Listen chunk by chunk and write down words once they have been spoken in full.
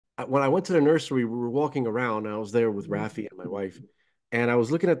when I went to the nursery, we were walking around. And I was there with Rafi and my wife, and I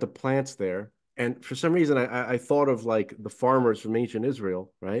was looking at the plants there. And for some reason, I thought of like the farmers from ancient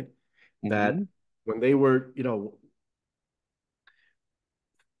Israel, right? That Hmm. when they were,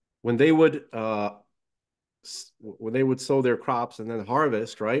 when they would when they would sow their crops and then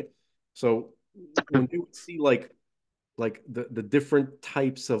harvest, right? So when they would see like the different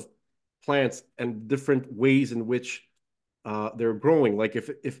types of plants and different ways in which they're growing. Like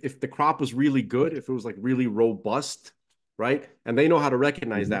if the crop was really good, if it was like really robust, right? And they know how to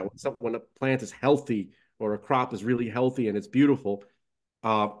recognize Hmm. that when a plant is healthy or a crop is really healthy and it's beautiful.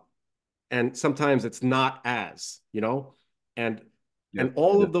 Uh, and sometimes it's not as, and Yeah. and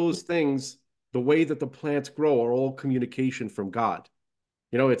all Yeah. of those things, the way that the plants grow are all communication from God.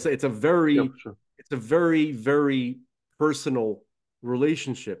 It's a Yeah, for very sure. it's a very, very personal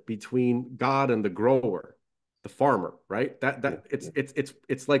relationship between God and the grower, the farmer, right? That Yeah. that it's Yeah. it's it's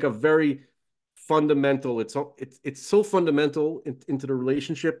it's like a very fundamental. It's so fundamental into the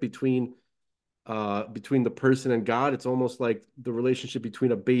relationship between the person and God. It's almost like the relationship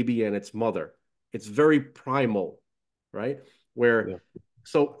between a baby and its mother. It's very primal, right? Where Yeah.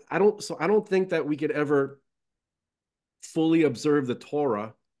 so I don't think that we could ever fully observe the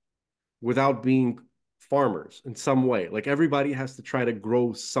Torah without being farmers in some way. Like everybody has to try to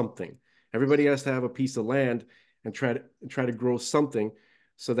grow something. Everybody has to have a piece of land and try to grow something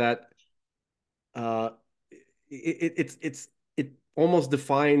so that uh, it almost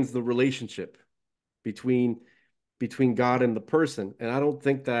defines the relationship between God and the person. And I don't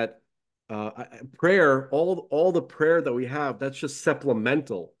think that prayer, all the prayer that we have, that's just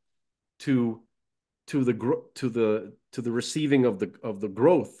supplemental to to the receiving of the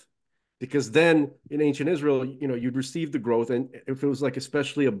growth, because then in ancient Israel, you'd receive the growth, and if it was like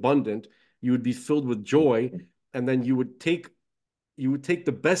especially abundant, you would be filled with joy, and then you would take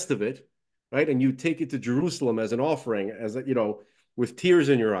the best of it, right, and you take it to Jerusalem as an offering, with tears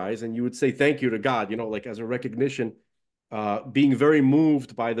in your eyes, and you would say thank you to God, like as a recognition, being very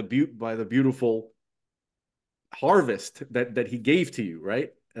moved by the beautiful harvest that He gave to you,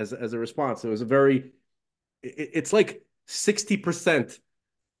 right, as a response. It was a very it's like 60%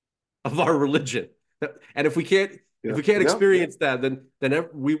 of our religion. And if Yeah. we can't Yeah. experience that, then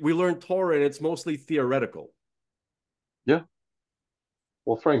we learn Torah and it's mostly theoretical. Yeah.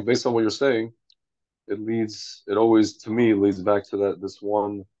 Well, Frank, based on what you're saying, it always to me leads back to that this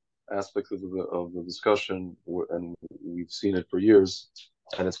one aspect of the discussion, and we've seen it for years,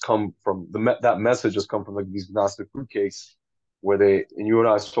 and it's come from that message has come from like these Gnostic fruitcakes, where they, and you and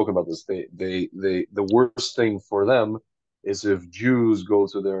I spoke about this, they the worst thing for them is if Jews go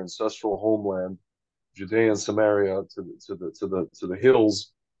to their ancestral homeland, Judea and Samaria, to the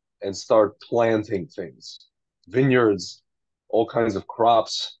hills, and start planting things, vineyards, all kinds of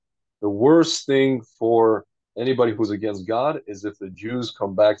crops. The worst thing for anybody who's against God is if the Jews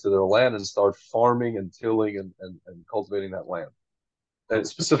come back to their land and start farming and tilling and cultivating that land. And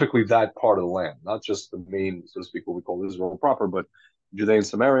specifically that part of the land, not just the main, so to speak, what we call Israel proper, but Judea and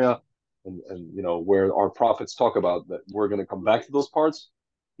Samaria, and where our prophets talk about that we're going to come back to those parts,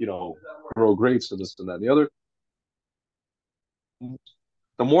 grow grapes and this and that and the other.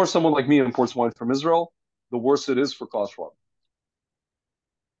 The more someone like me imports wine from Israel, the worse it is for Klaus Schwab,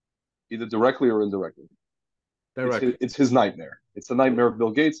 either directly or indirectly. It's Directly. his nightmare. It's a nightmare of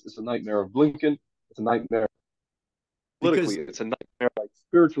Bill Gates. It's a nightmare of Blinken. It's a nightmare politically. Because It's a nightmare like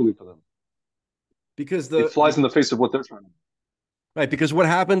spiritually for them. because It the flies in because the face of what they're trying to do. right, because what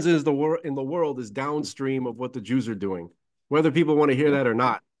happens is the world is downstream of what the Jews are doing, whether people want to hear Yeah, that or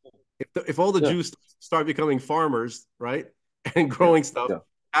not. If all the yeah, Jews start becoming farmers, right, and yeah, growing stuff, yeah,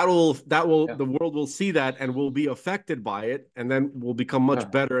 that will yeah, the world will see that and will be affected by it, and then will become yeah,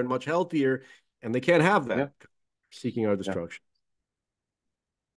 much better and much healthier, and they can't have yeah, that, seeking our yeah. destruction.